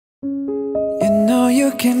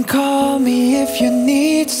you can call me if you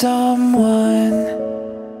need someone.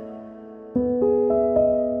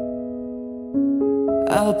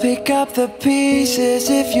 I'll pick up the pieces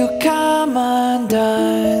if you come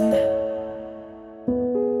undone.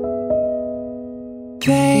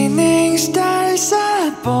 Painting stars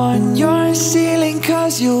up on your ceiling,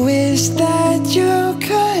 'cause you wish that you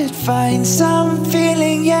could find some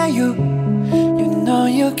feeling. Yeah, you know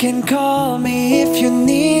you can call me if you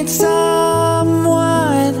need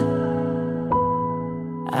someone.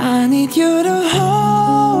 I need you to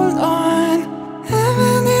hold on.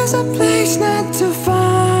 Heaven is a place not too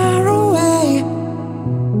far away.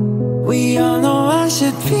 We all know I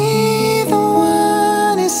should be the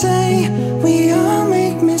one to say we all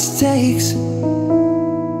make mistakes.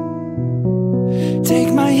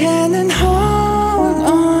 Take my hand and hold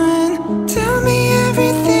on. Tell me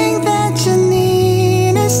everything that you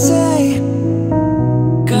need to say,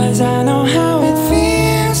 'cause I know how it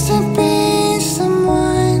feels to be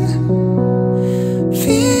someone.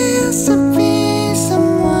 Feels to be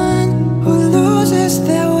someone who loses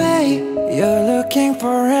their way. You're looking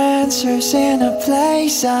for answers in a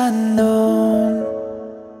place unknown.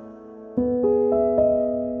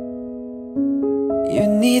 You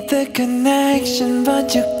need the connection, but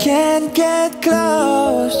you can't get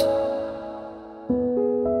close.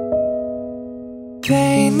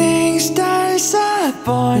 Painting stars up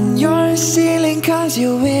on your ceiling, 'cause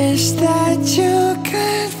you wish that you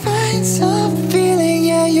could find some feeling.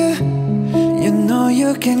 Yeah, you know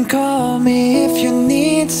you can call me if you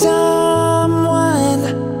need someone.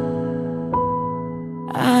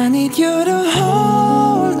 I need you to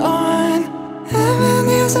hold on. Heaven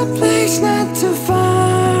is a place not too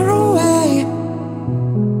far away.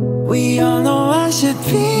 We all know I should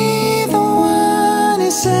be the one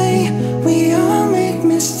to say we all make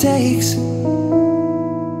mistakes.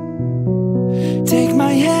 Take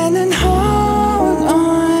my hand and hold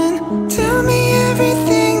on. Tell me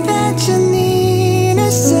everything that you need to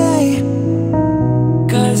say,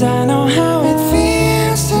 'cause I know how it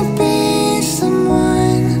feels to be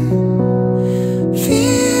someone.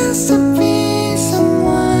 Feels to be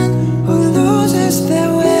someone who loses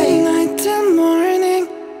their way. Night to morning,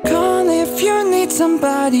 call if you need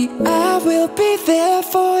somebody. I will be there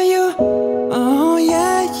for you. Oh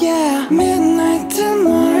yeah, yeah. Midnight to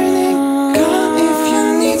morning, call if you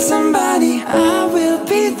need somebody. I will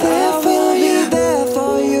be there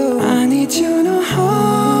for you. I need you to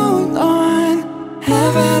hold on.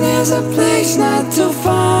 Heaven is a place not too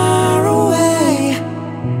far away.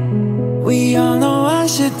 We all know I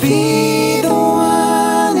should be the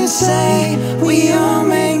one to say we all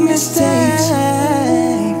make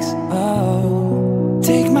mistakes. Oh,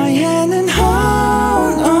 take my hand and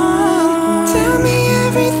hold on. Tell me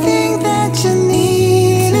everything that you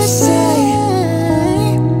need to say,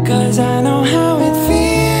 'cause I know how it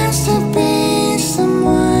feels to be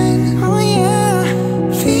someone. Oh yeah,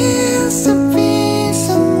 feels to be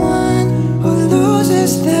someone who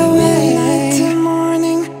loses their way. Till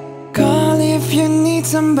morning, call if you need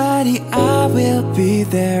somebody. I will be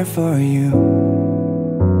there for you.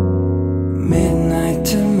 Midnight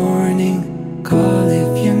to morning, call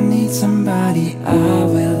if you need somebody. I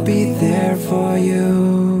will be there for you.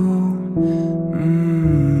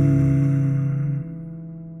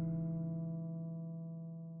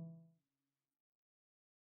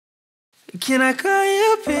 Can I call you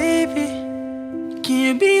baby? Can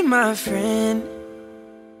you be my friend?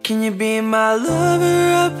 Can you be my lover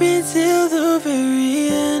up until the very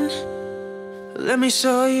end? Let me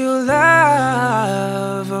show you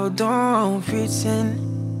love, oh don't pretend.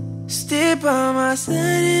 Stay by my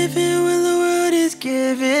side even when the world is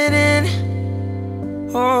giving in.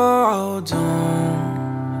 Oh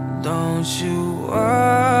don't you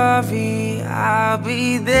worry, I'll be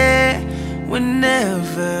there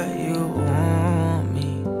whenever you want me.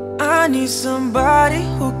 I need somebody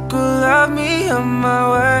who could love me at my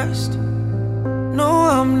worst. No,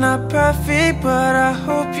 I'm not perfect, but I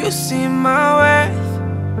hope you see my worth.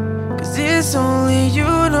 'Cause it's only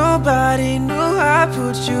you, nobody knew I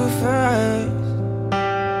put you first.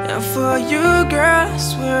 And for you, girl, I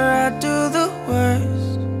swear I do the worst.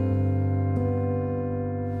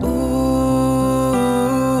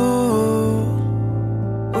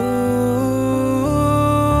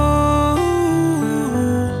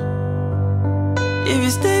 If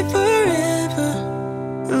you stay forever,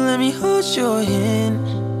 let me hold your hand.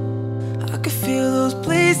 I can feel those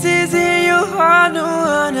places in your heart no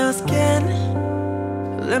one else can.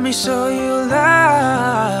 Let me show you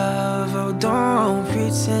love, oh don't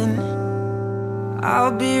pretend.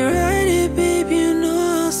 I'll be right here, baby, you know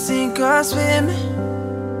I'll sink or swim.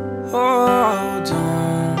 Oh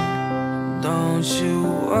Don't you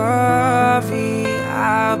worry,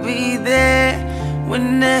 I'll be there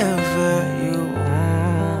whenever you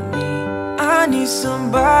want me. I need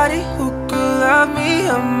somebody who could love me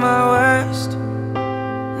at my worst.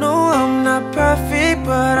 No, I'm not perfect,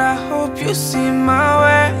 but I hope you see my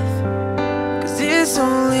worth. 'Cause it's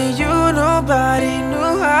only you, nobody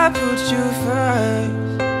knew I put you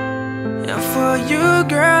first. And for you,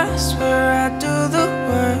 girl, I swear I do the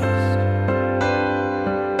worst.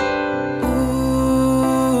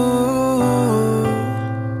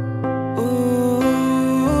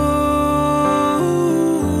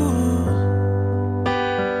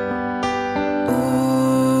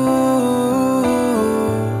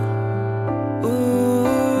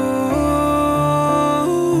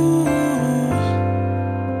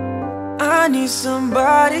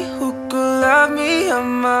 Somebody who could love me at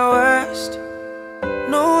my worst.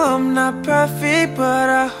 No, I'm not perfect, but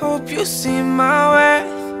I hope you see my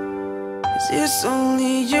worth. 'Cause it's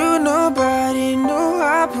only you, nobody knew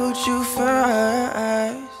I put you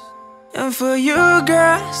first. And for you,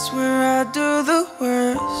 girl, I swear I do the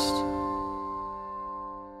worst.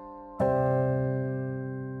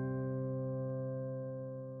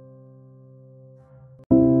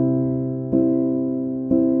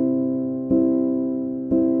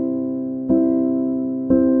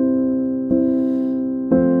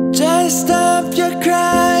 Stop your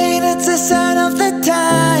crying, it's a sign of the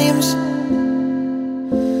times.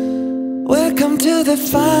 Welcome to the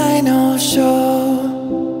final show.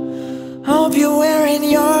 Hope you're wearing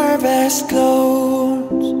your best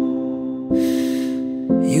clothes.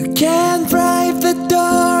 You can't drive the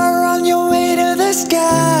door on your way to the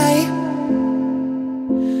sky.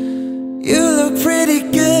 You look pretty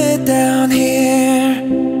good down here,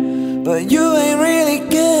 but you ain't really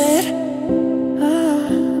good.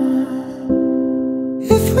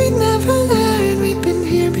 If we never learned we've been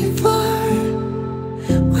here before,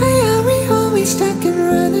 why are we always stuck and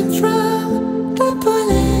running from the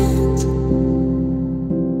bullets?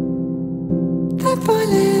 The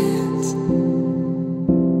bullets.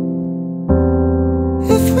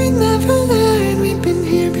 If we never learned we've been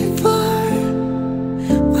here before,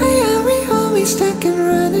 why are we always stuck and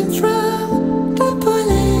running from the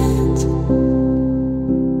bullets?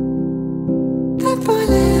 The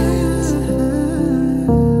bullets.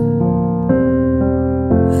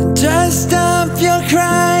 Just stop your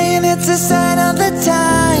crying, it's a sign of the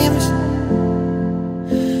times.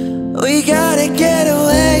 We gotta get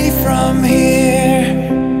away from here.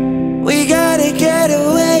 We gotta get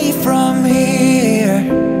away from here.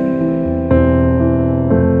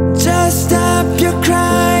 Just stop your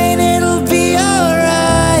crying, it'll be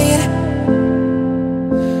alright.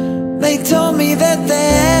 They told me that the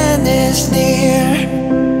end is near.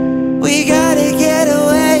 We gotta get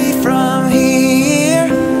away from here.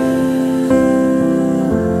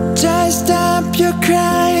 Just stop your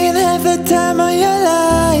crying, have the time of your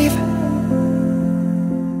life.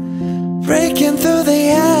 Breaking through the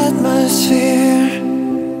atmosphere,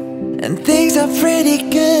 and things are pretty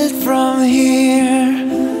good from here.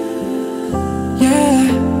 Yeah,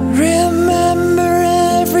 remember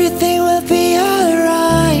everything will be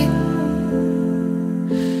alright.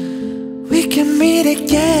 We can meet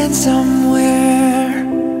again somewhere,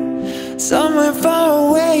 somewhere far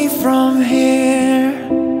away from here.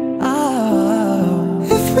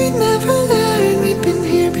 If we never learned we've been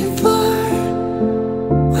here before,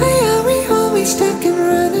 why are we always stuck and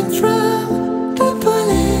running from the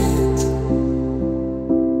bullets?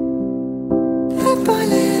 The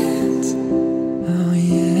bullets. Oh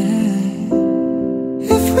yeah.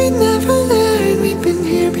 If we never learned we've been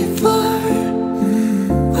here before,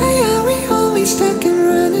 why are we always stuck and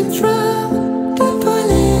running from the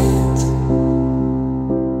bullets?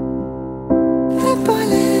 The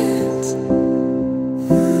bullets.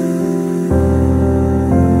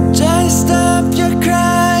 Just stop your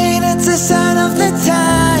crying, it's a sign of the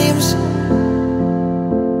times.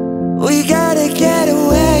 We gotta get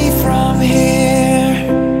away from here.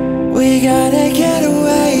 We gotta get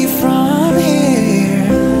away from here.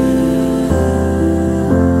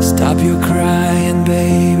 Stop your crying,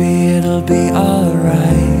 baby, it'll be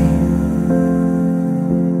alright.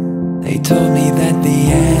 They told me that the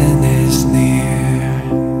end is near.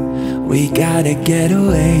 We gotta get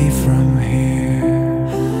away from here.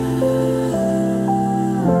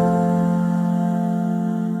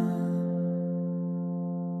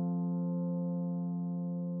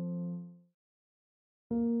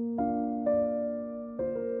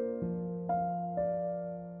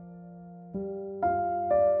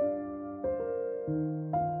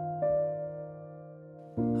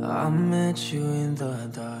 I met you in the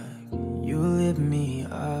dark. You lit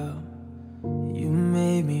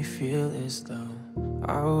as though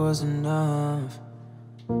I was enough.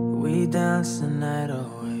 We danced the night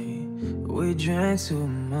away, we drank too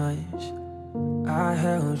much. I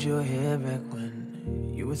held your hair back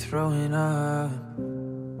when you were throwing up.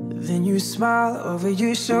 Then you smiled over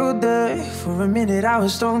your shoulder. For a minute I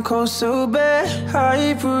was stone cold sober.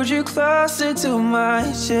 I pulled you closer to my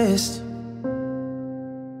chest,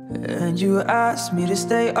 and you asked me to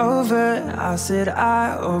stay over. I said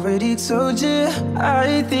I already told you.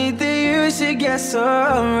 I think that you should get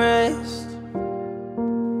some rest.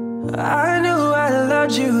 I knew I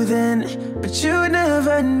loved you then, but you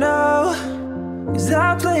never know. 'Cause I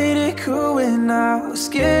played it cool when I was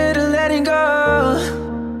scared of letting go.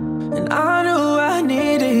 And I knew I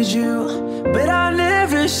needed you, but I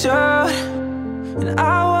never showed. And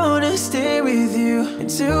I wanna stay with you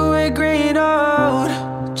until we're green old.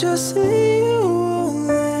 Just say you won't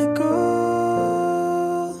let go.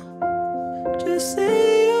 Just say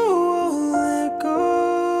you won't let go.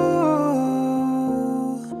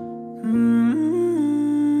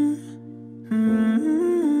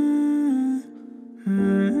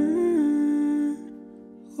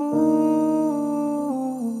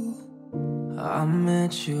 I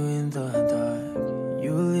met you in the dark,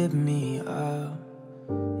 you lit me up.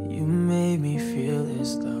 You made me feel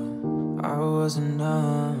as though I was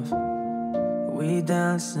enough. We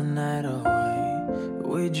danced the night away,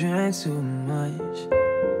 we drank too much.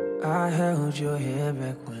 I held your hair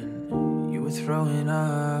back when you were throwing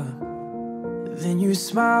up. Then you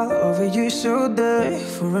smiled over your shoulder.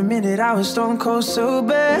 For a minute I was stone cold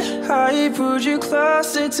sober. I pulled you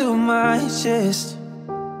closer to my chest,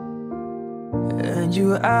 and you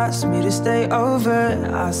asked me to stay over.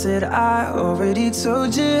 I said I already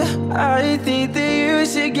told you. I think that you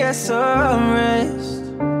should get some rest.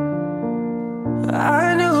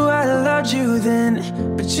 I knew I loved you then,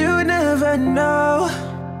 but you never know.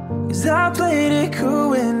 'Cause I played it cool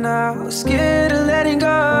when I was scared of letting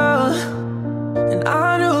go. And I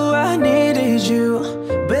knew I needed you,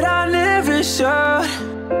 but I never showed.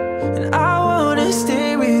 And I wanna stay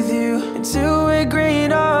with you until we're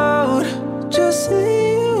green old. Just say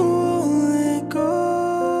you won't let go.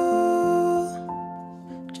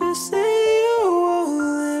 Just say you won't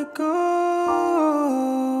let go.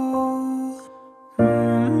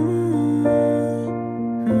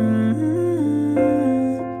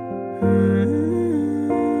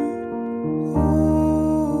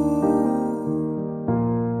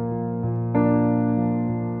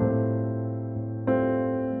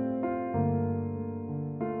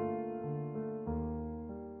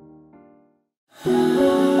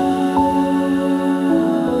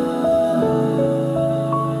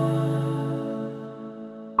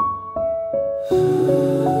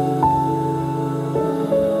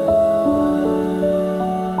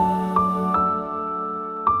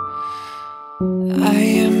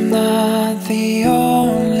 The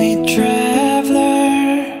only traveler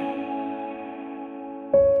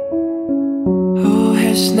who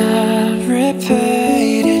has not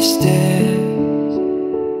repaid his debt.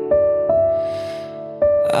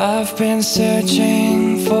 I've been searching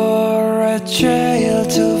for a trail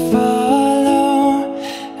to follow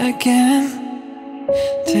again.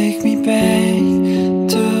 Take me back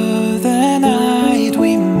to the night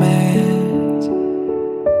we met,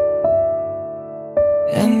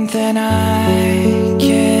 and then I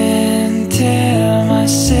can tell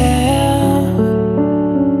myself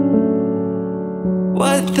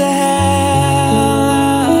what the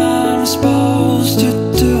hell I'm supposed to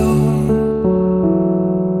do.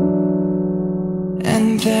 And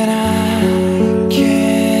then I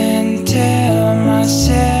can tell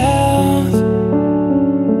myself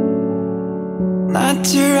not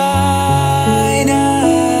to ride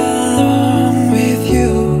along with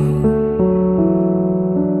you.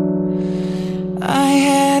 I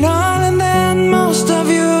had all and then most of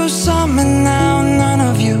you, some and now none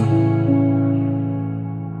of you.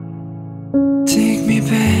 Take me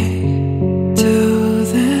back to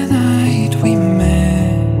the night we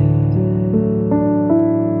met.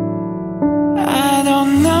 I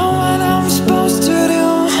don't know what I'm supposed to do,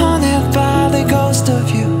 haunted by the ghost of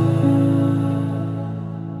you.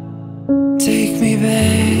 Take me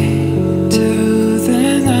back to the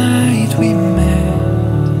night we met,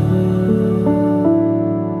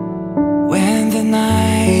 when the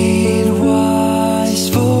night was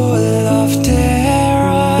full of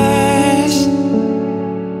terrors,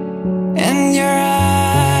 and your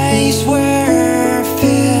eyes were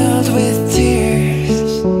filled with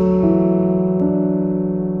tears,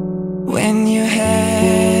 when you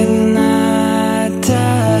had not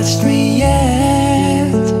touched me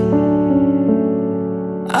yet.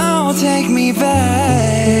 Oh, take me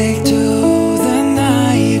back to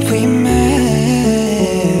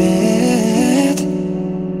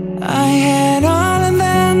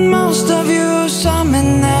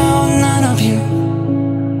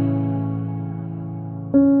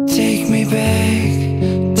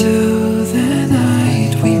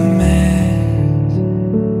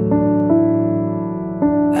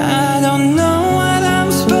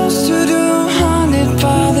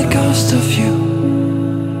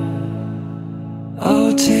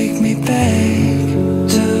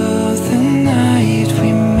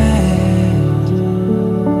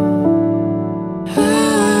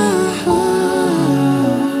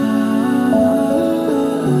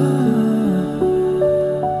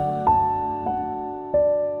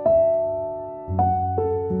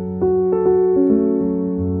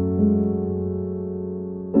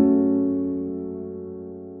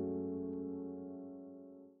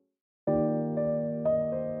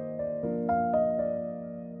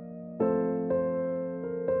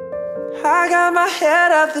I got my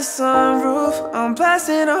head out the sunroof, I'm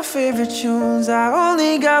blasting our favorite tunes. I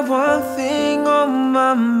only got one thing on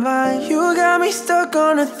my mind. You got me stuck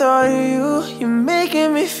on the thought of you. You're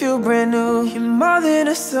making me feel brand new. You're more than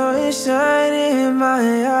the sunshine in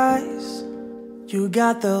my eyes. You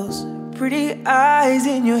got those pretty eyes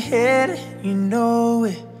in your head, you know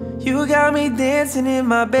it. You got me dancing in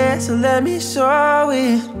my bed, so let me show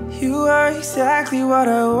it. You are exactly what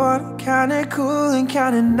I want, kinda cool and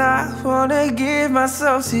kinda not. Wanna give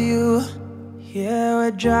myself to you. Yeah,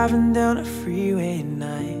 we're driving down the freeway at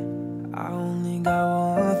night. I only got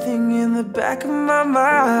one thing in the back of my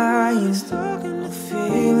mind. I'm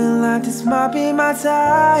feeling like this might be my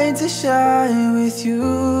time to shine with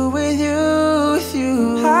you, with you, with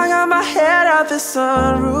you. I got my head out the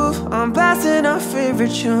sunroof, I'm blasting our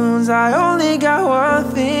favorite tunes. I only got one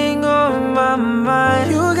thing on my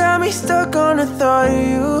mind. You got me stuck on the thought of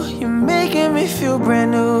you. You're making me feel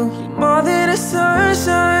brand new. You're more than the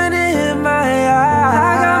sunshine in my eyes.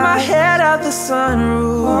 I got my head out the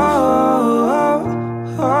sunroof. Oh,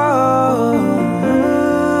 oh, oh.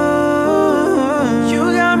 You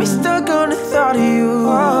got me stuck on the thought of you.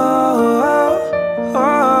 Oh, oh, oh.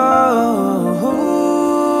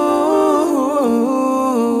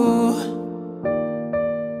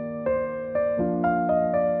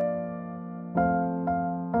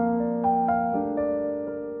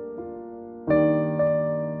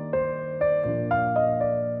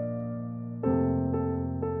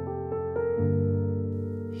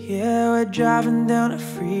 Yeah, we're driving down the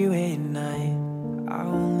freeway at night. I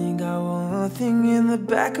only got one thing in the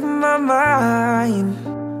back of my mind.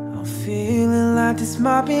 I'm feeling like this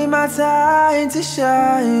might be my time to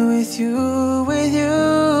shine with you, with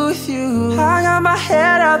you, with you. I got my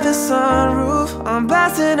head out the sunroof, I'm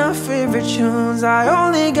blasting our favorite tunes. I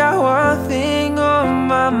only got one thing on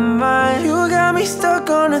my mind. You got me stuck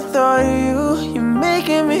on the thought of you. You're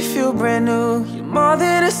making me feel brand new. You're more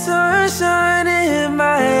than the sunshine in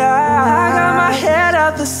my eyes. I got my head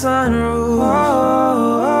out the sunroof. Oh,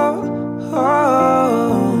 oh, oh.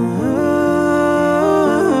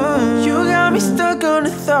 You got me stuck on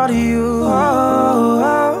the thought of you. Oh,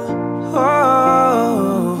 oh, oh.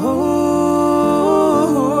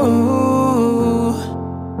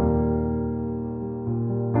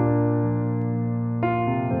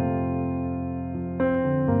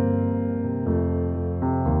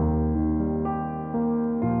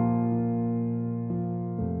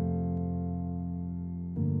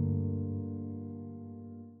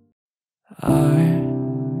 Are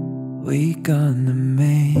we gonna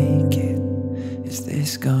make it? Is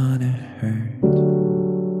this gonna hurt?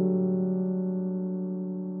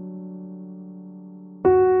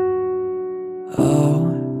 Oh,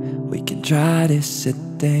 we can try to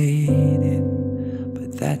sedate it,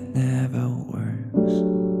 but that never works.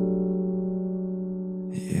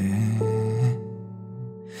 Yeah.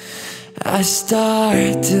 I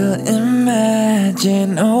start to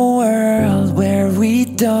imagine a world where we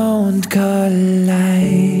don't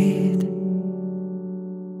collide.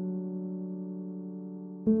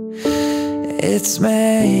 It's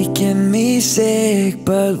making me sick,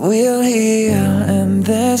 but we'll heal and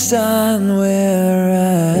the sun will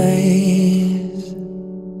rise.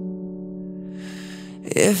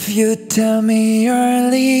 If you tell me you're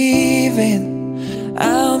leaving,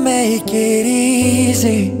 I'll make it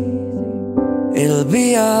easy. It'll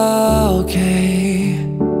be okay.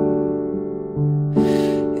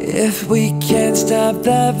 If we can't stop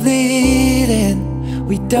the bleeding,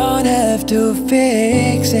 we don't have to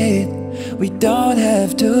fix it. We don't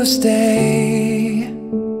have to stay.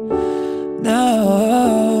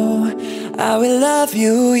 No, I will love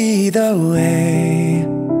you either way.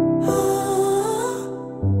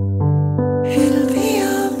 It'll be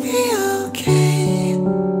okay.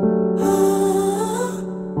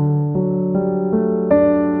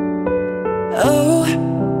 Oh,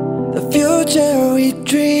 the future we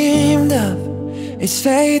dreamed of is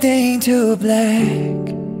fading to black.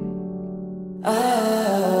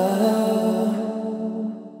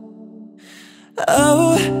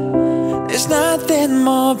 Oh, there's nothing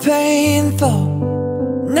more painful,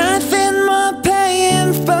 nothing more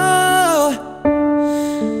painful.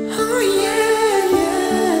 Oh yeah,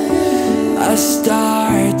 yeah. I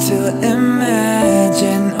start to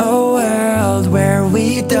imagine a world where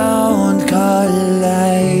we don't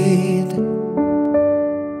collide.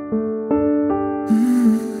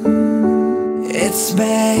 It's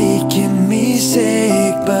making me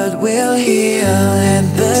sick, but we'll heal and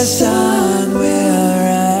the sun will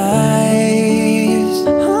rise.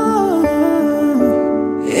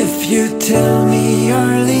 If you tell me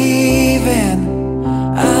you're leaving,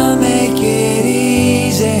 I'll make it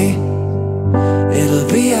easy.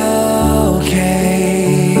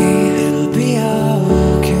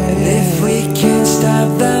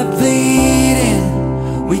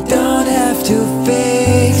 We don't have to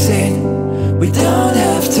fix it, we don't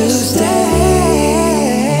have to stay.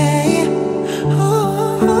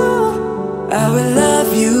 Ooh, I will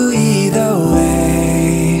love you either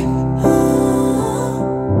way.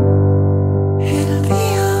 It'll be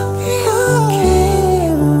okay.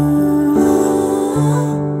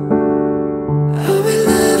 I will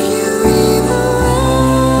love you either way.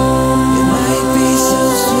 It might be so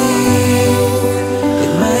sweet,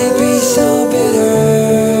 it might be so bitter.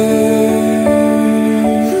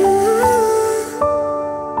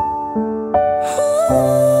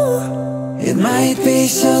 It might be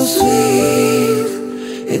so sweet,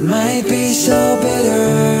 it might be so bitter.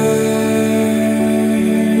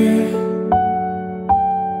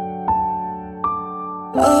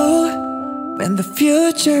 Oh, when the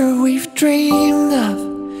future we've dreamed of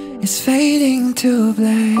is fading to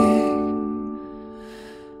black,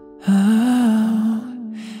 oh,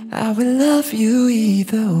 I will love you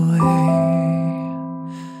either way.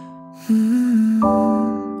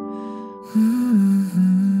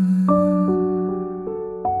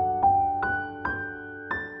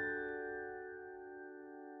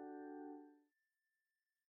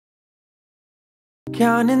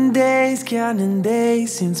 Counting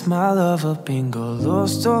days since my lover been got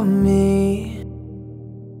lost on me.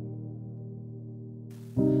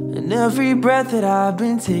 And every breath that I've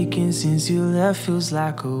been taking since you left feels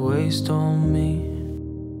like a waste on me.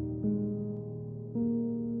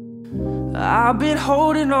 I've been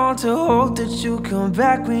holding on to hope that you come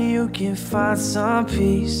back when you can find some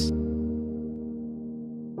peace.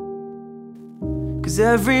 Cause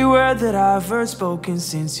every word that I've heard spoken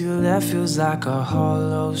since you left feels like a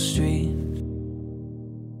hollow street.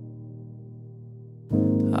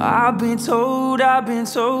 I've been told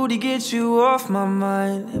to get you off my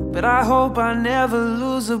mind, but I hope I never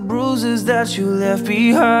lose the bruises that you left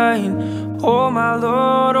behind. Oh my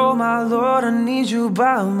Lord, I need you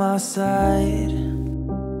by my side.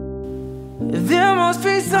 There must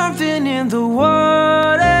be something in the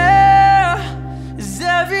water.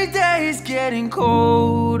 Every day is getting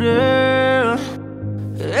colder,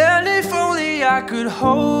 and if only I could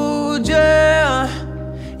hold you,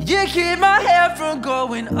 you keep my head from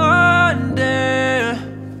going under.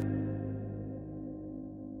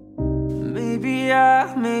 Maybe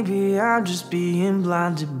I'm just being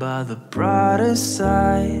blinded by the brighter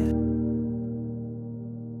side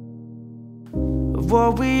of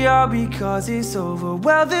what we are because it's over.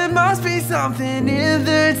 Well, there must be something in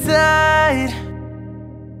the tide.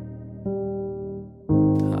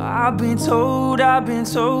 I've been told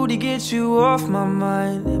to get you off my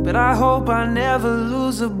mind, but I hope I never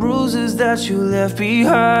lose the bruises that you left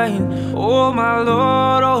behind. Oh my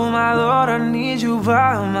Lord, I need you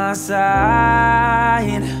by my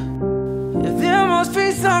side. There must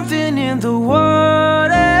be something in the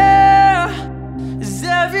water, as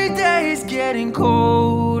every day is getting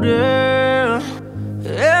colder,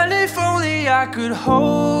 and if only I could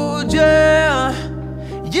hold you,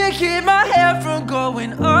 you keep my head from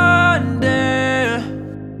going under.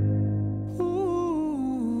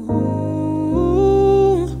 Ooh,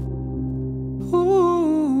 ooh, ooh,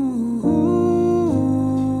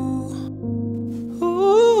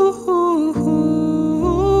 ooh,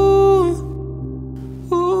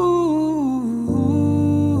 ooh.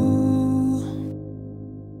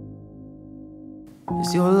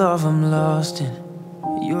 It's your love I'm lost in.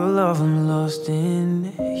 Your love I'm lost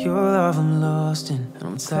in, your love I'm lost in, and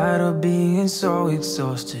I'm tired of being so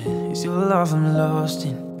exhausted. It's your love I'm lost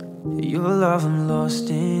in, your love I'm lost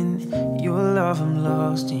in, your love I'm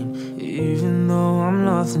lost in. Even though I'm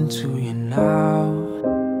nothing to you now,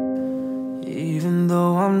 even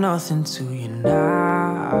though I'm nothing to you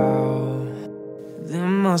now, there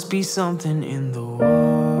must be something in the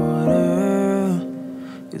water,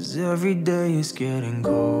 'cause every day is getting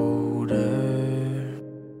colder.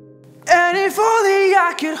 And if only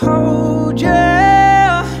I could hold you,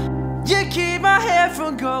 you keep my head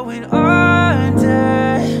from going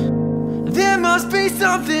under. There must be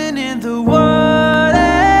something in the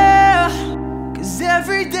water, 'cause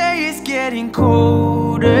every day is getting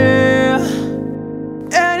colder.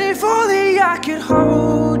 And if only I could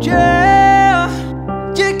hold you,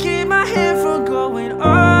 you keep my head from going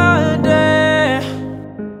under.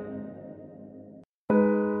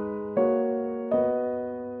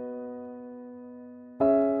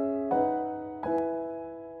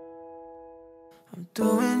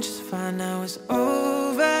 Doing just fine now, it's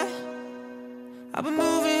over. I've been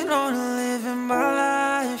moving on and living my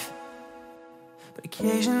life, but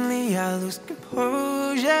occasionally I lose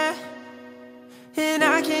composure, and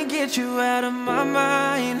I can't get you out of my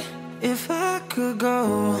mind. If I could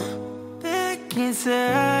go back back in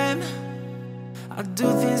time, I'd do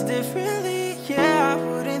things differently, yeah, I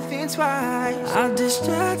wouldn't think twice. I'll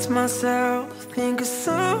distract myself, think of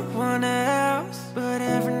someone else, but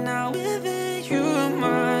every now and then you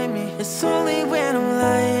remind me. It's only when I'm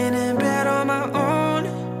lying in bed on my own,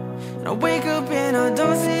 and I wake up and I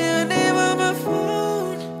don't see your name on my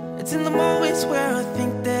phone. It's in the moments where I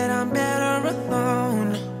think that I'm better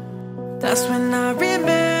alone. That's when I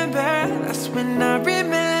remember, that's when I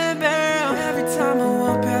remember. Every time I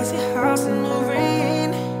walk past your house in the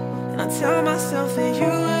rain, and I tell myself that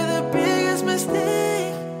you were the biggest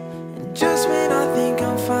mistake. And just when I think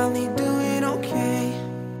I'm finally doing okay,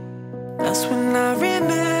 that's when I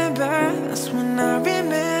remember, that's when I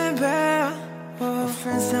remember. Oh,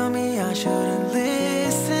 friends tell me I shouldn't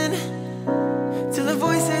listen to the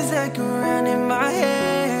voices that go around in my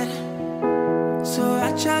head. So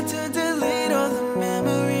I try to delete all the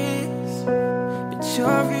memories, but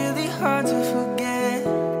you're really hard to forget.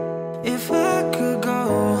 If I could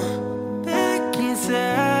go back in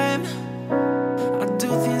time, I'd do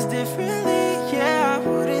things differently, yeah, I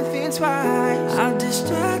wouldn't think twice. I'll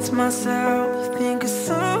distract myself, think of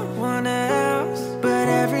someone else, but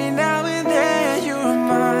every now and then you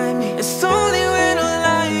remind me. It's only when I'm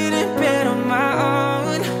lying in bed on my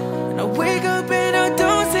own, and I wake up and I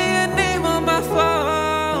don't see your name on my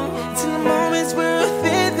phone. It's in the moments where I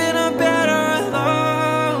think that I'm better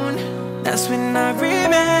alone. That's when I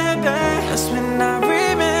remember, that's when I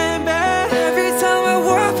remember. Every time I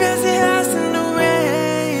walk past the house in the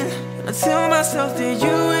rain, and I tell myself that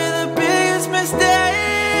you were the biggest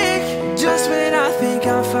mistake. Just when I think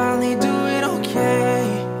I'm finally doing okay,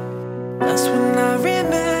 that's when I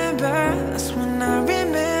remember, that's when I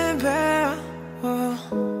remember. Oh.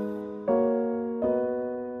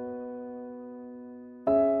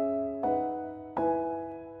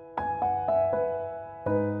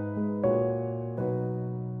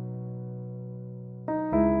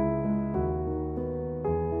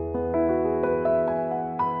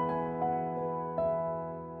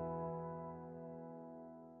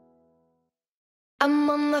 I'm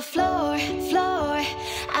on the floor, floor.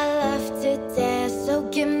 I love to dance, so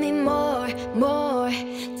give me more, more.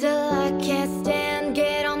 Till I can't stand,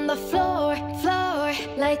 get on the floor, floor.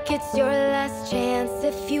 Like it's your last chance.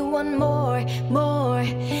 If you want more, more,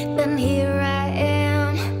 then here I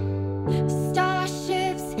am.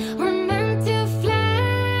 Starships were meant to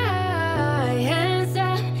fly. Hands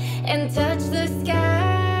up and touch the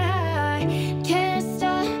sky. Can't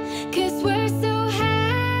stop, 'cause we're so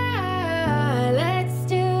high. Let's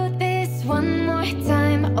do this one more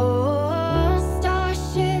time. Oh,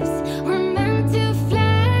 starships were meant to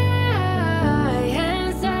fly.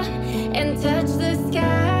 Hands up and touch the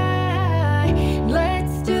sky.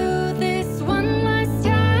 Let's do this one last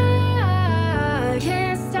time.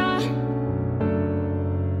 Can't stop.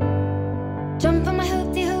 Jump on my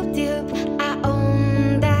hoopty hoopty hoop. I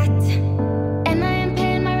own that. And I am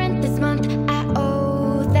paying my rent this month. I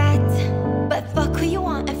owe that. But fuck who you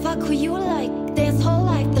want and fuck who you like. This whole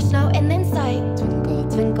life, there's no end in sight. Twinkle,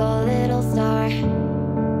 twinkle, little star.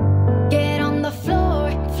 Get on the floor,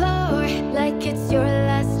 floor. Like it's your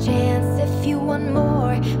last chance. If you want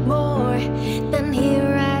more, more, then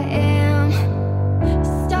here I am.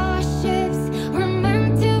 Starships were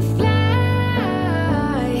meant to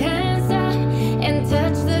fly. Hands up and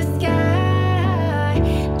touch the sky.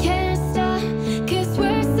 Can't stop, 'cause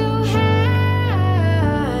we're so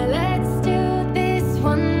high. Let's do this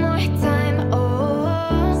one more time.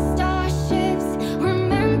 Oh, starships were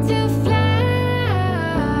meant to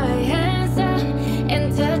fly. Hands up and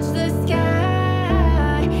touch the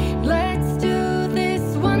sky. Let's do this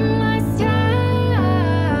one last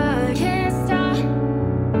time. Can't stop.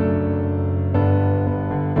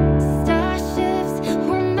 Starships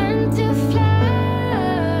were meant to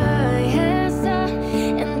fly. Hands up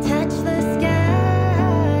and touch the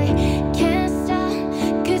sky. Can't stop,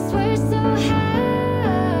 'cause we're so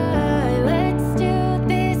high. Let's do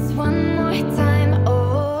this one more time. Oh.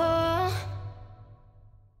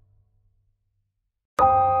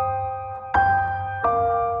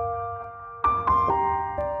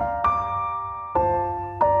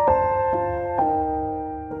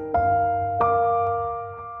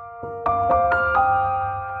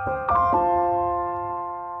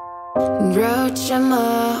 Roach Emma,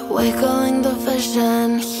 wiggling the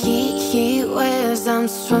vision. Heat waves, I'm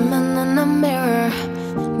swimming in a mirror.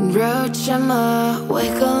 Roach Emma,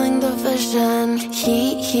 wiggling the vision.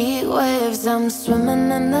 Heat waves, I'm swimming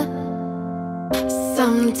in the.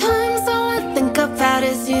 Sometimes all I think about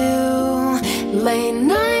is you. Late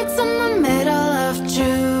nights in the middle of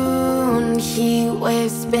June. Heat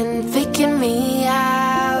waves been faking me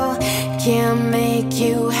out. can't make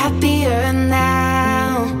you happier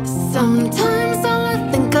now. Sometimes all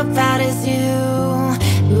I think about is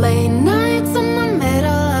you. Late nights in the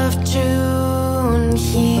middle of June,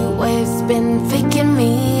 heat waves been faking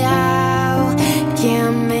me out.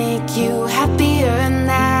 Can't make you happier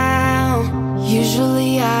now.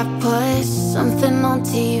 Usually I put something on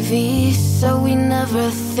TV, so we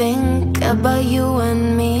never think about you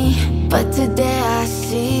and me. But today I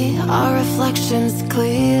see our reflections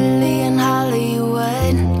clearly in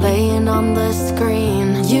Hollywood, laying on the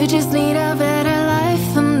screen. You just need a better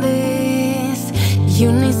life than this.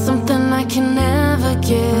 You need something I can never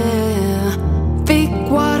give. Fake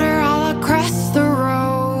water all across the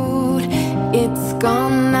road. It's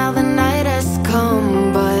gone now, the night has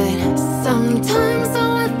come. But sometimes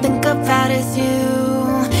all I think about is you.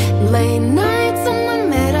 Late nights in the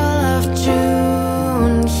middle of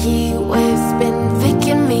June, heat waves been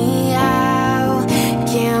faking me out.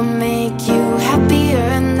 Can't make you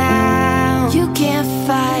happier now. You can't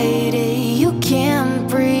fight it, you can't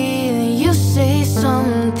breathe. You say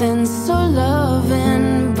something so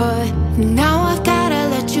loving, but now I've gotta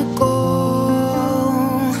let you go.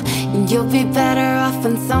 You'll be better off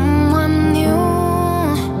in someone new.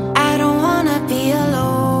 I don't wanna be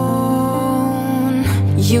alone.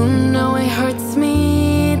 You know it hurts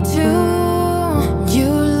me too. You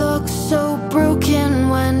look so broken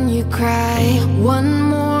when you cry. One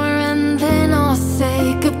more and then I'll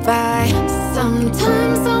say goodbye.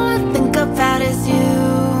 Sometimes all I think about is you.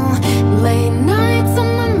 Late nights in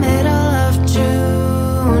the middle of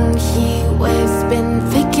June, heat waves been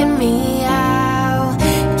faking me out.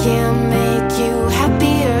 Can't make you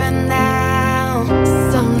happier now.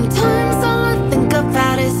 Sometimes all I think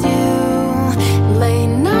about is you.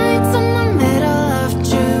 Late nights in the middle of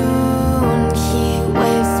June, heat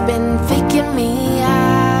waves been faking me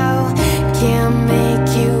out. Can't make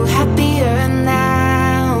you happier now.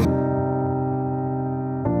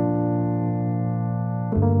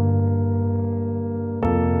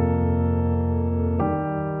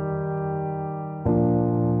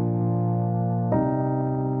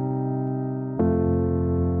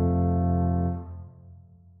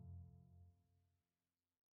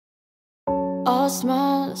 All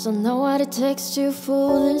smiles, I know what it takes to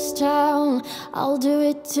fool this town. I'll do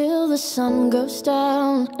it till the sun goes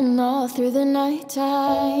down and all through the night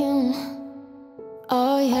time.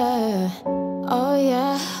 Oh yeah, oh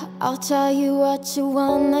yeah, I'll tell you what you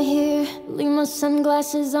wanna hear. Leave my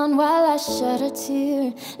sunglasses on while I shed a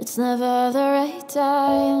tear. It's never the right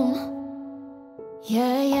time.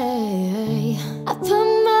 Yeah, yeah, yeah. I put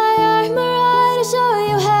my armor on to show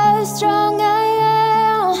you how strong I am.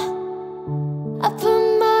 I put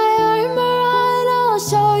my armor on, I'll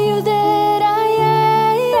show you that I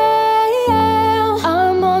am.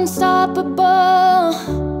 I'm unstoppable.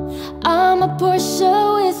 I'm a Porsche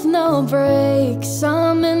with no brakes.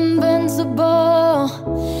 I'm invincible.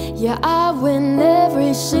 Yeah, I win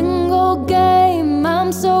every single game.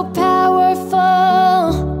 I'm so powerful.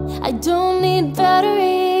 I don't need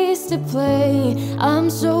batteries to play. I'm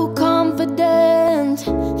so confident.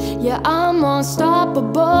 Yeah, I'm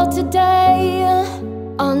unstoppable today.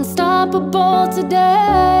 Unstoppable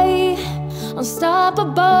today.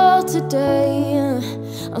 Unstoppable today.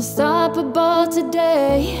 Unstoppable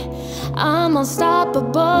today. I'm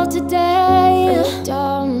unstoppable today. Break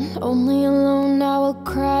down, only alone I will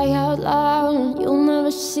cry out loud. You'll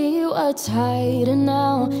never see what's hiding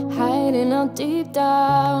out deep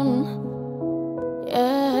down.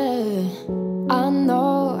 Yeah, I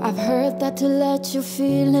know, I've heard that to let your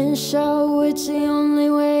feelings show, it's the only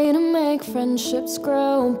way to make friendships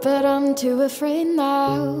grow. But I'm too afraid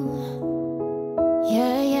now.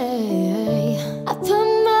 Yeah, yeah, yeah. I put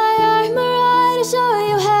my armor on to show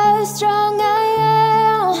you how strong I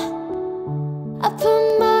am. I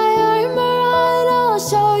put my armor on, I'll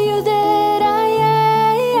show you that I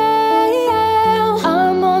am.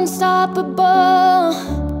 I'm unstoppable.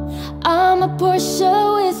 I'm a Porsche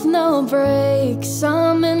with no brakes.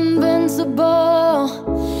 I'm invincible.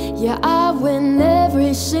 Yeah, I win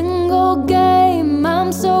every single game.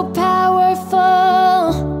 I'm so powerful.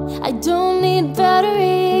 I don't need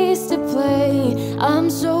batteries to play. I'm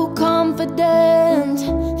so confident.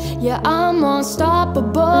 Yeah, I'm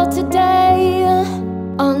unstoppable today.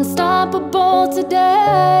 Unstoppable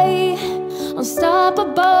today.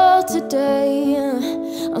 Unstoppable today.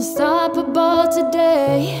 Unstoppable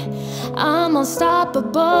today. I'm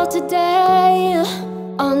unstoppable today.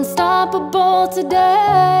 Unstoppable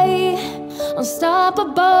today.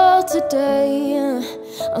 Unstoppable today.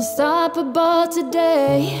 Unstoppable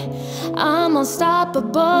today. I'm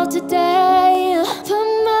unstoppable today. Put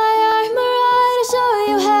my armor on to show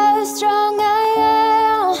you how strong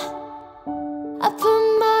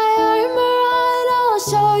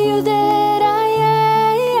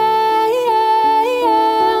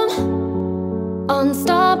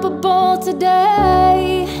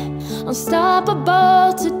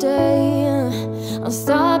unstoppable today.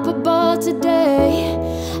 Unstoppable today.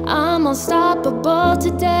 I'm unstoppable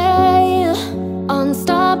today.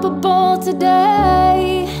 Unstoppable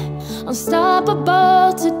today.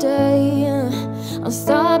 Unstoppable today.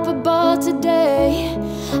 Unstoppable today.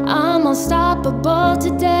 I'm unstoppable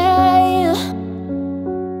today.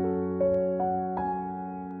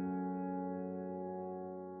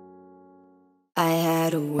 I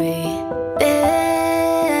had a way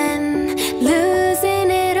then, losing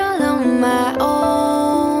it all on my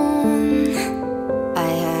own. I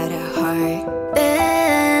had a heart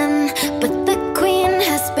then, but the queen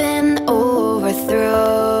has been overthrown.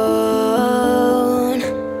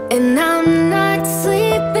 And I'm not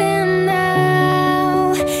sleeping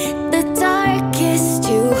now. The dark is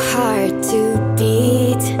too hard to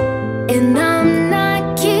beat. And I'm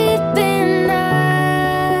not keeping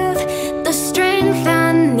up the strength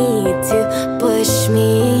I need to push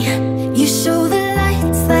me. You show the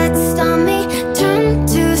lights that stop me, turn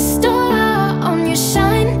to stone. You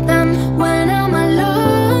shine them when I'm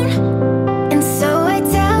alone. And so I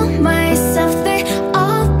tell myself that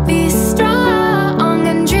I'll be strong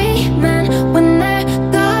and dreaming when they're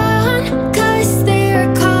gone. 'Cause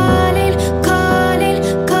they're calling, calling,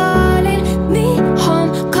 calling me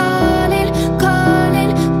home. Calling,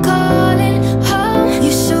 calling, calling home.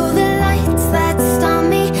 You show the lights that stop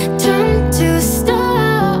me, turn to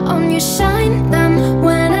stone. You shine them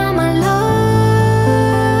when I'm alone.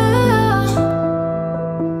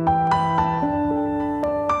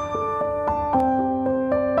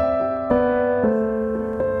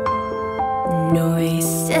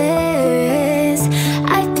 Noises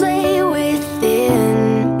I play within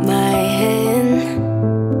my head,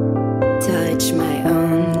 touch my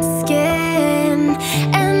own skin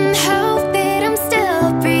and hope that I'm still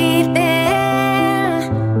breathing.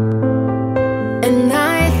 And I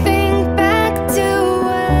think back to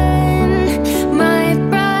when my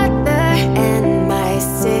brother and my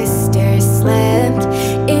sister slept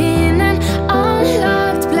in an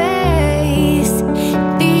unlocked place.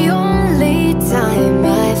 The only time I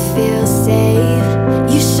feel safe.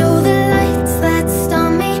 You show the lights that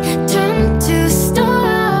stop me, turn to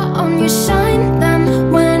stone. You shine them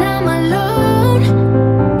when I'm alone.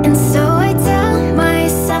 And so I tell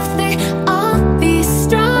myself that I'll be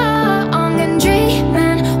strong and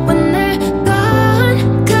dreaming when they're gone.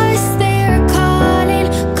 'Cause they're calling,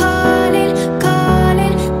 calling,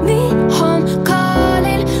 calling me home.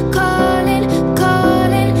 Calling, calling,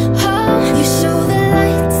 calling home. You show the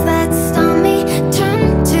lights that stop me, turn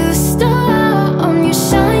to stone. You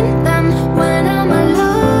shine them when I'm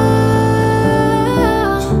alone.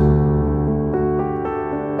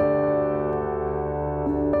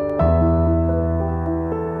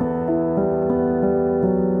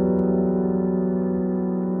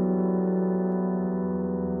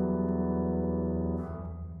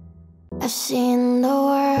 I've seen the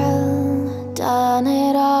world, done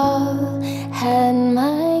it all, had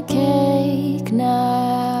my cake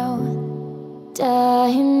now.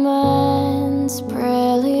 Diamonds,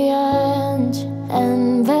 brilliant, and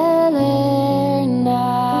Bel Air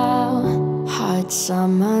now. Hot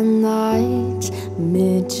summer nights,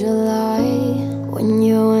 mid-July, when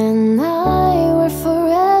you and I were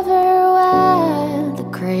forever wild. The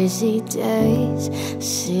crazy days,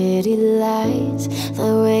 city lights,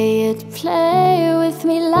 the way you'd play with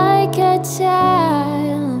me like a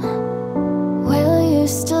child. Will you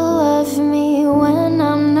still love me when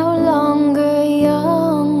I'm no longer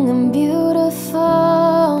young and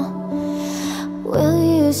beautiful? Will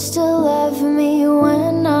you still love me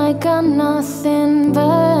when I got nothing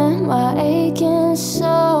but my aching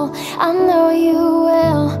soul? I know you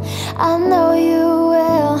will, I know you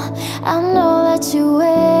will, I know that you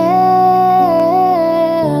will.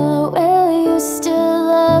 Will you still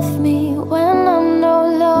love me when I'm no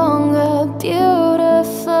longer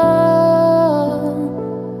beautiful?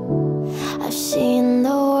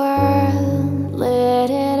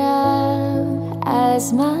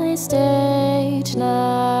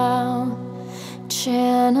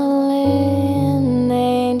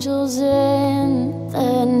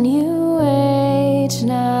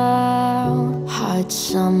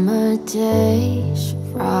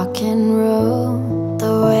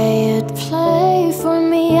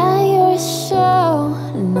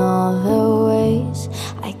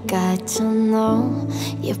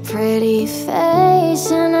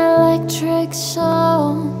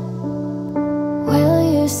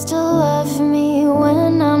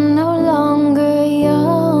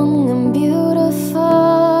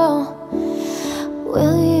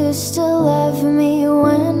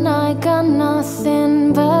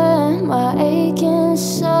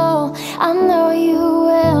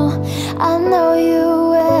 I know you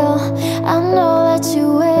will, I know that you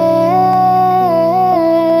will.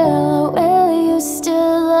 Will you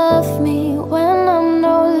still love me when I'm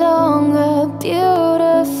no longer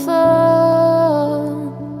beautiful?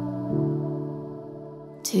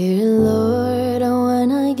 Dear Lord,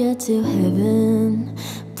 when I get to heaven,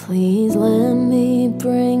 please let me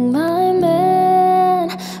bring my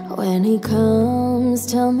man. When he comes,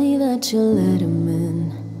 tell me that you'll let him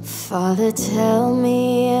in. Father, tell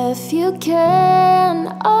me if you can.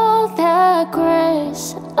 All that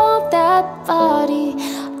grace, all that body,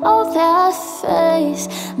 all that face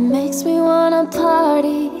makes me wanna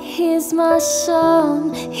party. He's my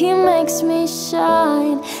sun, he makes me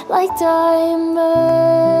shine like diamonds.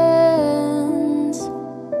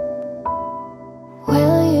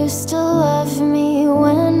 Will you still love me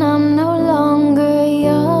when I'm no longer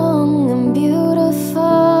young and beautiful?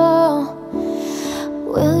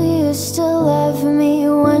 Will you still love me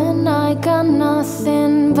when I got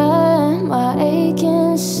nothing but my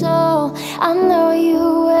aching soul? I know you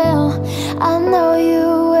will, I know you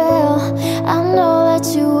will, I know that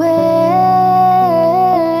you will.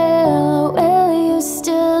 Will you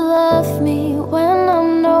still love me when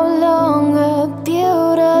I'm no longer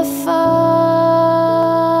beautiful?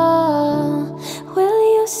 Will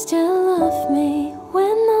you still love me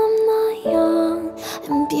when I'm not young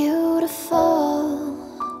and beautiful?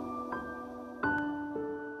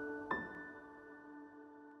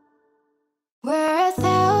 We're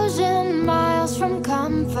 1,000 miles from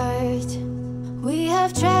comfort. We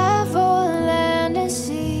have traveled land and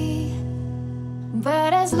sea.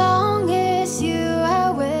 But as long as you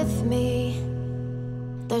are with me,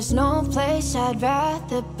 there's no place I'd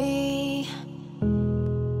rather be.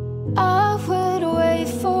 I would wait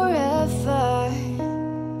forever,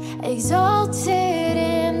 exalted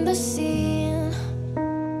in the scene.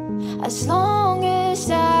 As long as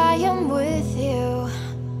I am with you,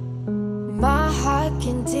 my heart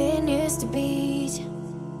continues to beat.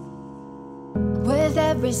 With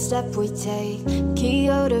every step we take,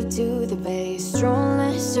 Kyoto to the bay,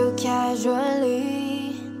 strolling so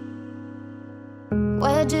casually.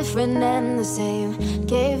 We're different and the same,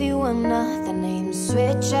 gave you another name,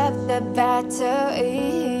 switch up the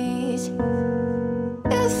batteries.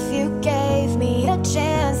 If you gave me a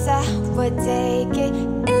chance, I would take it.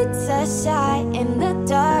 It's a shot in the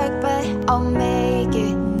dark, but I'll make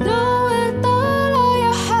it. No, with all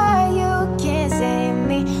your heart, you can't save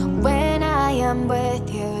me. When I am with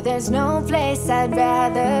you, there's no place I'd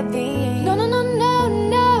rather be. No, no, no, no,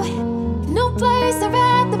 no, no place I'd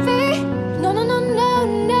rather be. No, no, no, no,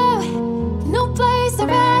 no, no place I'd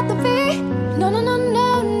rather be. No, no, no,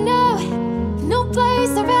 no, no, no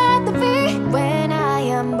place I'd rather be. When I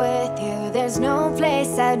am with you, there's no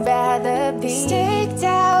place I'd rather be. Staked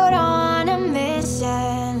out on a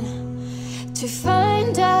mission to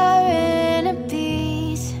find our inner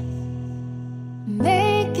peace,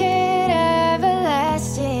 make it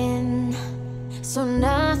everlasting, so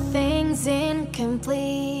nothing's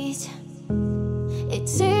incomplete.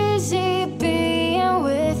 It's easy being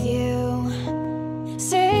with you,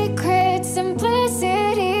 sacred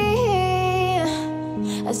simplicity.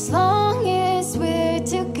 As long as we're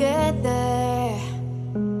together,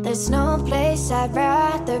 there's no place I'd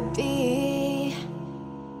rather be.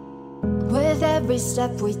 With every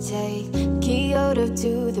step we take, Kyoto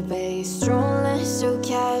to the bay, strolling so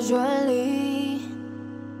casually.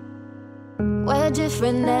 We're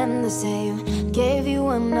different and the same, gave you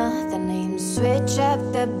another name, switch up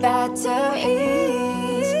the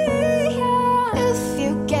batteries. If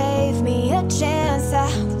you gave me a chance, I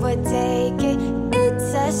would take it.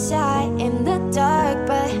 It's a shot in the dark,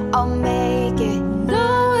 but I'll make it.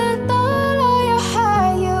 No, with all your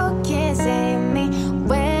heart, you can't save me.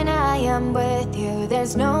 When I am with you,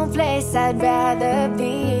 there's no place I'd rather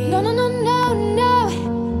be. No, no, no, no, no,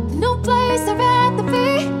 no place I'd rather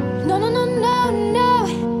be. No, no, no, no, no,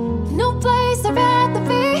 no place I'd rather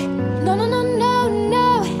be. No, no, no, no,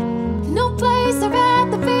 no, no place I'd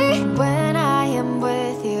rather be. When I am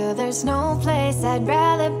with you, there's no place I'd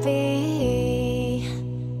rather be.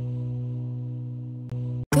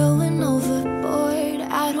 Going overboard,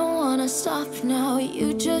 I don't wanna stop now.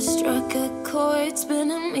 You just struck a chord,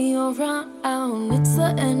 spinning me around. It's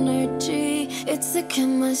the energy, it's the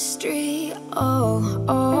chemistry. Oh,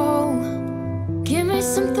 oh, give me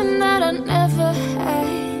something that I never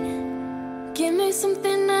had. Give me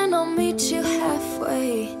something and I'll meet you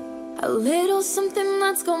halfway. A little something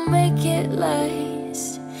that's gonna make it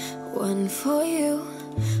last. One for you,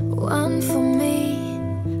 one for me.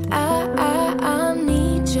 I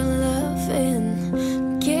need your loving.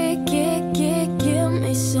 Give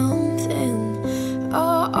me something.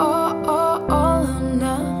 Oh, oh, oh.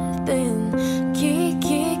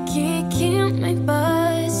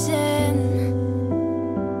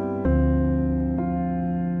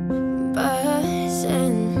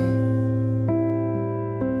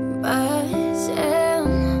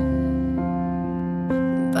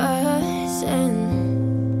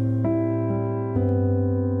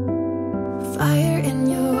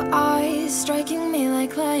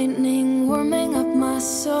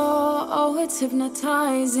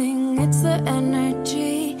 hypnotizing. It's the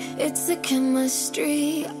energy, it's the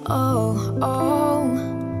chemistry. Oh, oh,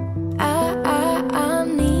 I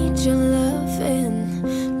need your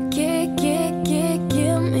loving.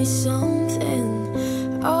 Give me something.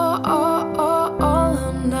 Oh, oh, oh, all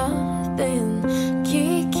or nothing.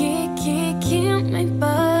 Keep me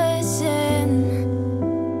buzzing.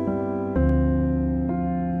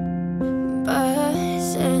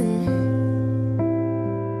 Buzzing.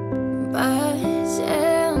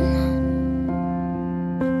 Buzzing.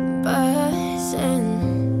 Buzzing.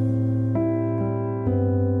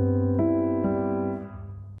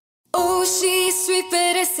 Oh, she's sweet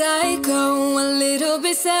but a psycho, a little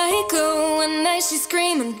bit psycho. One night she's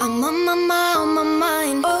screaming, I'm on my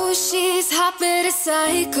mind. Oh, she's hot but a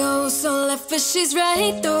psycho, so left but she's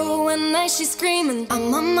right though. One night she's screaming,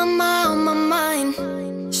 I'm on my mind.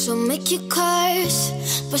 She'll make you curse,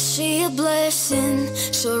 but she a blessing.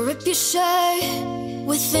 She'll rip your shirt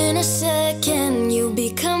within a second. You'll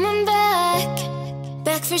be coming back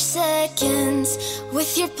for seconds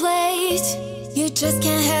with your plate. You just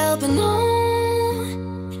can't help it, no.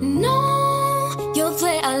 You'll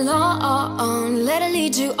play along, let her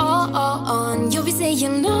lead you on. You'll be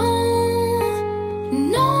saying no,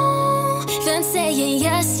 then saying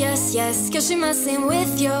yes, 'cause she messing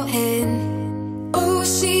with your head. Oh,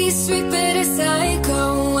 she's sweet but a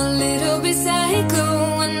psycho, a little bit psycho.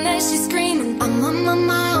 One night she's screaming, I'm on my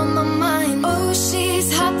mind. Oh, she's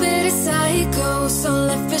hot but a psycho, so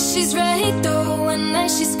left but she's right though. One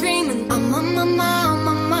night she's screaming, I'm on my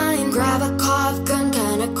mind. Grab a cough gun,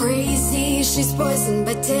 kinda crazy. She's poison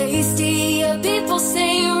but tasty. Yeah, people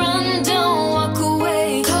say run, don't walk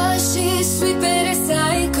away. 'Cause she's sweet but a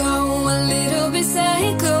psycho, a little bit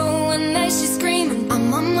psycho. One night she's screaming,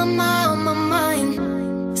 I'm on my mind.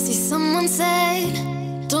 See, someone said,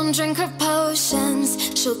 don't drink her potions.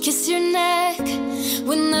 She'll kiss your neck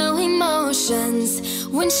with no emotions.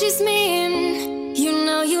 When she's mean, you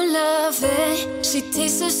know you love it. She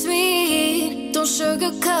tastes so sweet, don't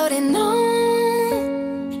sugarcoat it, no.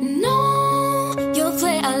 You'll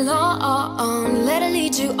play along, let her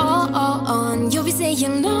lead you on. You'll be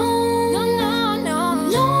saying no,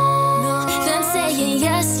 then saying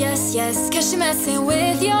yes, 'cause she messing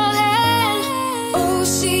with your head. Oh,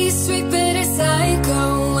 she's sweet but a psycho,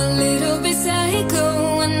 a little bit psycho.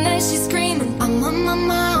 One night she's screaming, I'm on my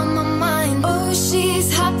mind. Oh, she's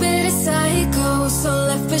hot but a psycho, so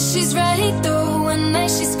left but she's right though. One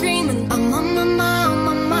night she's screaming, I'm on my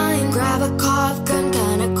mind. Grab a cough gun,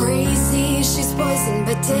 kinda crazy. She's poison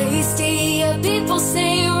but tasty. Yeah, people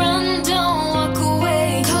say run, don't walk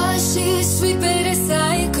away. 'Cause she's sweet but a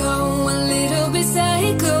psycho, a little bit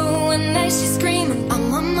psycho. One night she's screaming,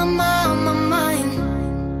 I'm on my mind.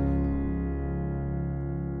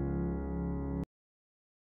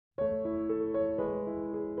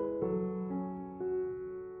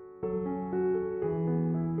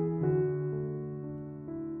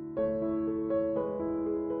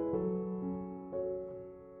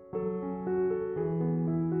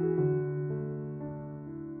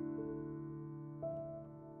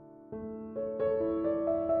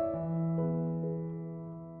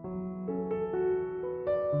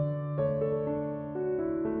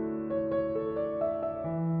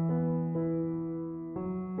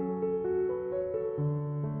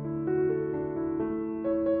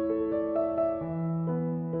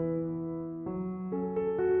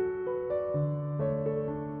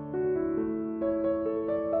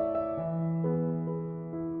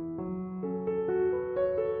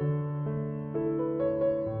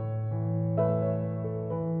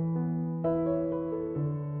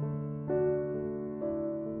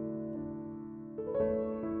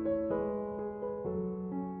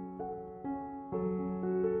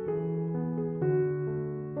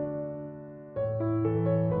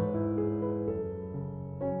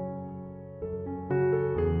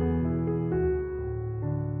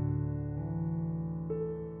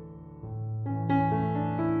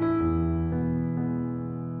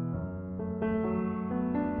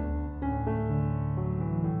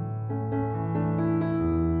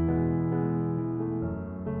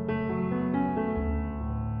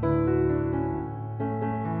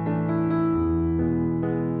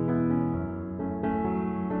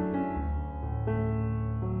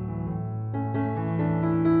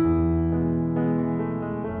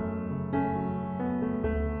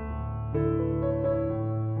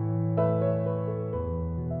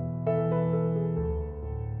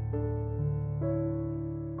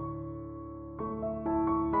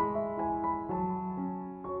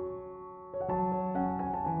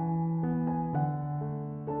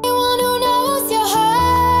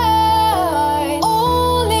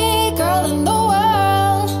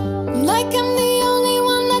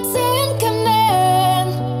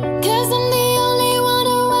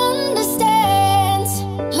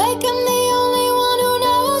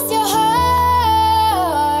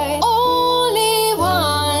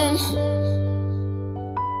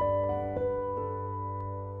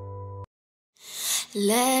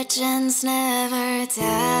 Legends never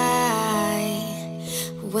die.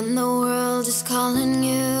 When the world is calling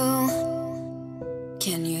you,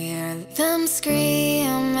 can you hear them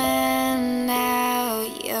screaming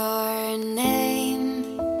out your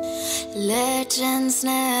name? Legends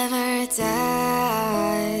never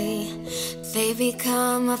die. They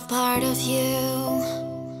become a part of you.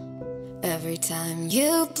 Every time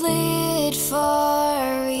you bleed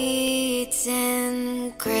for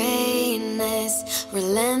eating greatness,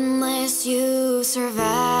 relentless you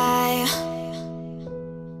survive.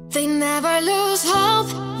 They never lose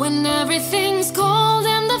hope when everything's cold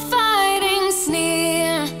and the fighting's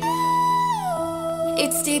near.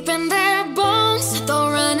 It's deep in their bones,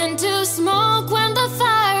 they'll run into smoke when the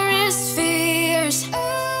fire is fierce.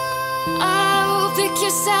 Oh, pick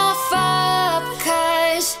yourself up,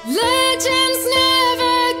 'cause legends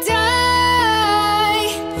never die.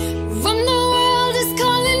 When the world is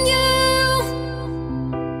calling you,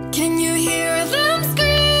 can you hear them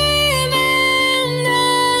screaming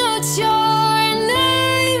out your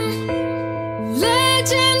name?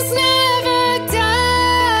 Legends never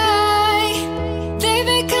die. They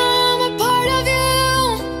become a part of you.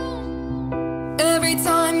 Every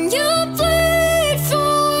time you bleed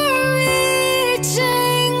for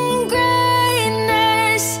reaching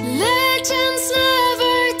greatness, legends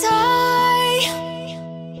never die.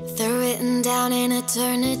 They're written down in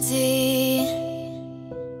eternity,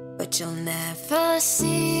 but you'll never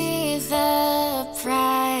see the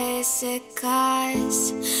price it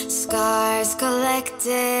costs. Scars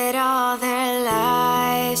collected all their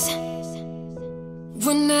lives.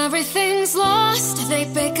 When everything's lost, they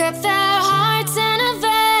pick up their hearts and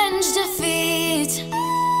avenge defeat.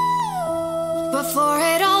 Before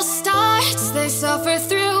it all starts, they suffer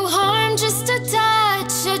through harm just to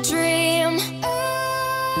touch a dream.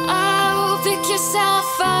 Oh, pick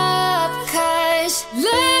yourself up, 'cause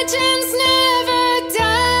legends never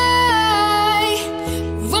die.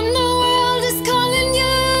 When the world is calling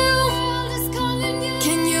you,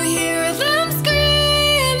 can you hear them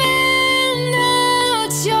screaming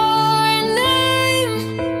out your name?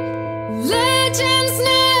 Legends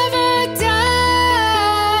never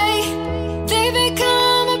die. They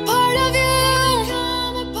become a part of you.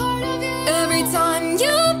 Every time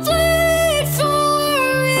you bleed for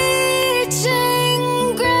reaching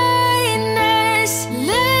greatness,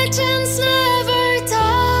 legends never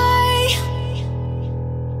die.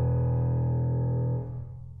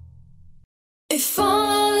 If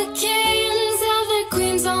all the kings have their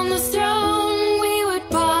queens on the throne, we would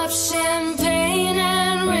pop champagne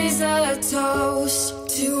and raise a toast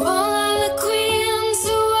to all of the queens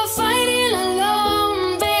who are fighting alone.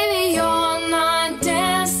 Baby, you're not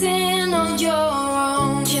dancing on your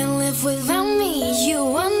own. Can't live without me, you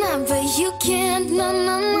wanna, but you can't, nah,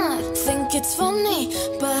 nah, nah. Think it's funny,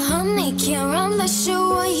 but honey, can't run the show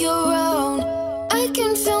on your own. I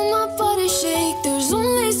can feel my body shake, there's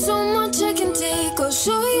only so much I can take. I'll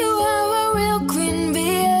show you how a real queen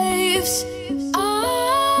behaves.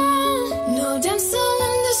 No damsel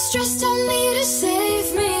in distress, don't need to save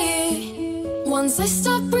me. Once I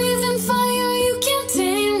stop breathing fire, you can't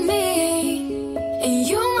tame me. And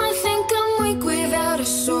you might think I'm weak without a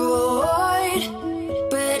sword,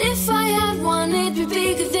 but if I had one, it'd be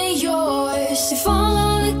bigger than yours. If all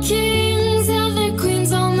of the kings have their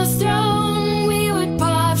queens on the throne, we would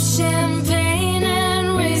pop champagne and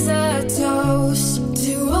raise a toast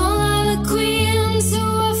to all of the queens who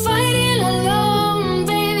are fighting alone.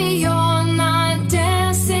 Baby, you're not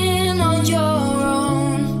dancing on your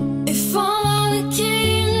own. If all of the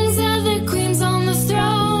kings have their queens on the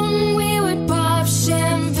throne, we would pop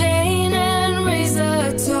champagne and raise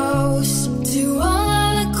a toast to all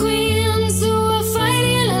of the queens who are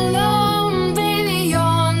fighting alone. Baby,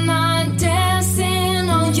 you're not dancing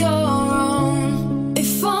on your own.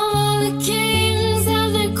 If all of the kings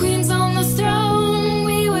have their queens on the throne,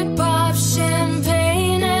 we would pop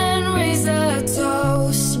champagne and raise a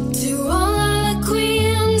toast to all of the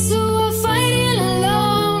queens who are fighting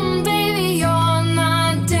alone. Baby, you're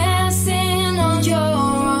not dancing on your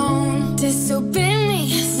own. Disobey me,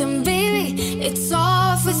 then baby, it's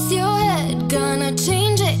off with your head. Gonna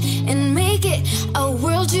change it and make it a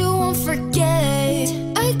world you won't forget.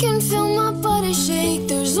 I can feel my body shake,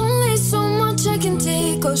 there's only so much I can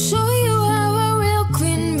take. I'll show you how a real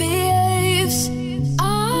queen behaves.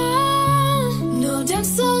 No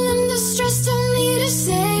damsel in distress, don't need to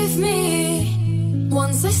save me.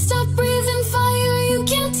 Once I stop breathing fire, you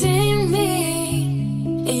can't tame me.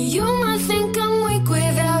 And you might think I'm weak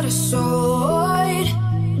without a sword,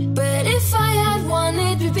 but if I had one,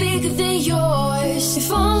 it'd be bigger than yours.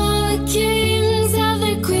 If all of the kings have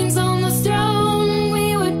their queens on the throne,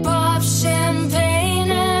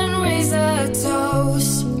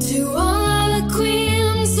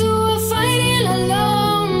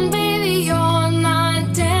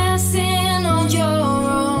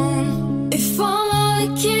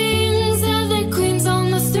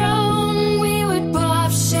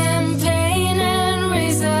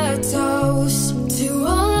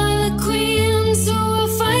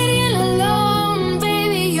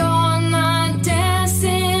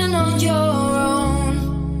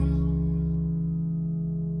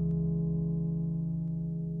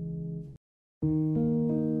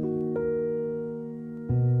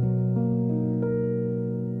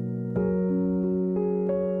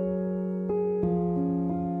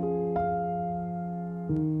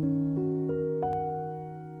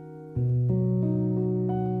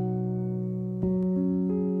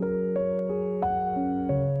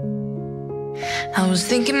 I was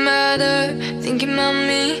thinking about her, thinking about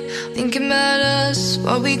me, thinking about us,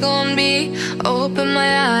 what we gon' be. Open my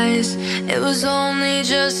eyes, it was only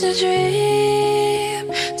just a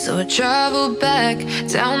dream. So I traveled back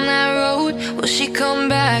down that road. Will she come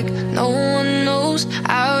back? No one knows.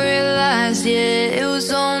 I realized, yeah, it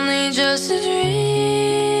was only just a dream.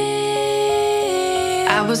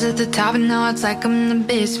 I was at the top and now it's like I'm in the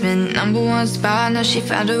basement. #1 spot, now she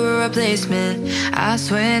found her a replacement. I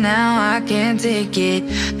swear now I can't take it,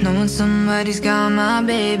 knowing somebody's got my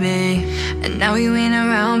baby. And now we ain't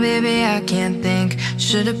around, baby, I can't think.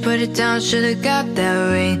 Should've put it down, should've got that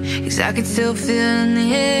ring. Cause I can still feel it in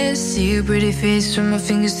the air. See your pretty face from my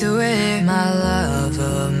fingers to hair. My love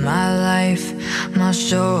of my life, my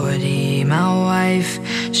shorty, my wife.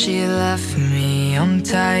 She left me, I'm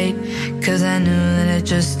tight, cause I knew that it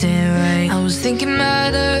just ain't right. I was thinking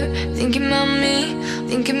about her, thinking about me,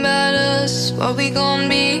 thinking about us, what we gon'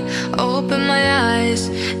 be. Open my eyes,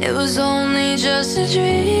 it was only just a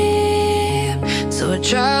dream. So I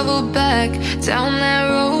traveled back down that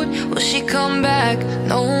road. Will she come back?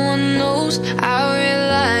 No one knows. I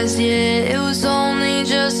realized, yeah, it was only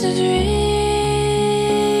just a dream.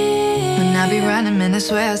 I be running, man, I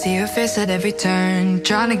swear I see her face at every turn.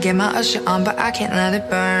 Trying to get my usher on, but I can't let it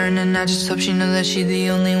burn. And I just hope she knows that she's the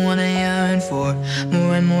only one I yearn for.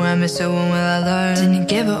 More and more I miss her, when will I learn? Didn't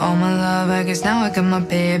give her all my love, I guess now I got my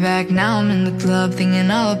payback. Now I'm in the club thinking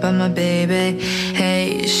all about my baby.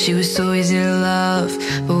 Hey, she was so easy to love,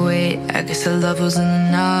 but wait, I guess the love wasn't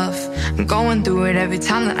enough. I'm going through it every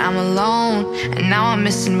time that I'm alone. And now I'm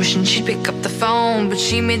missing, wishing she'd pick up the phone. But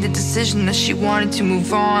she made the decision that she wanted to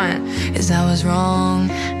move on. I was wrong.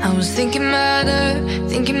 I was thinking about her,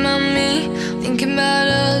 thinking about me, thinking about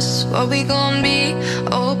us, what we gon' be.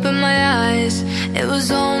 Open my eyes, it was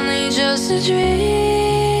only just a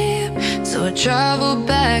dream. So I traveled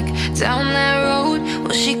back down that road.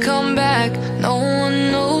 Will she come back? No one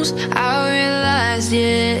knows. I realized,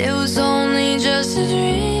 yeah, it was only just a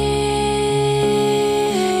dream.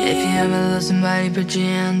 If you ever love somebody, put your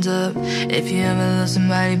hands up. If you ever love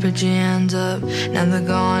somebody, put your hands up. Now they're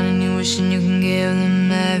gone and you're wishing you can give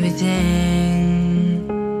them everything.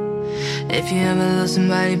 If you ever love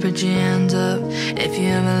somebody, put your hands up. If you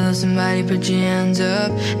ever love somebody, put your hands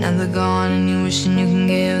up. Now they're gone and you're wishing you can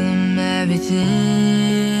give them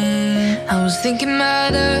everything. I was thinking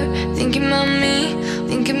about her, thinking about me,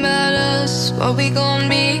 thinking about us, what we gon'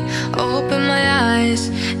 be. Open my eyes,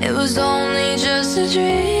 it was only just a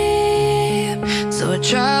dream. So I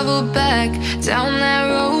traveled back down that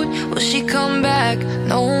road. Will she come back?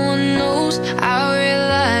 No one knows. I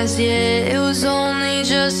realized, yeah, it was only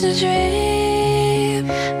just a dream.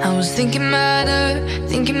 I was thinking about her,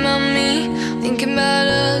 thinking about me, thinking about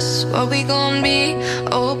us, what we gon' be.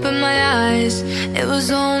 Open my eyes, it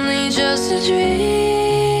was only just a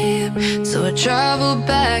dream. So I traveled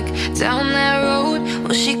back down that road.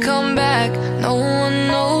 Will she come back? No one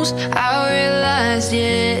knows. I realized,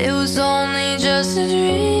 yeah, it was only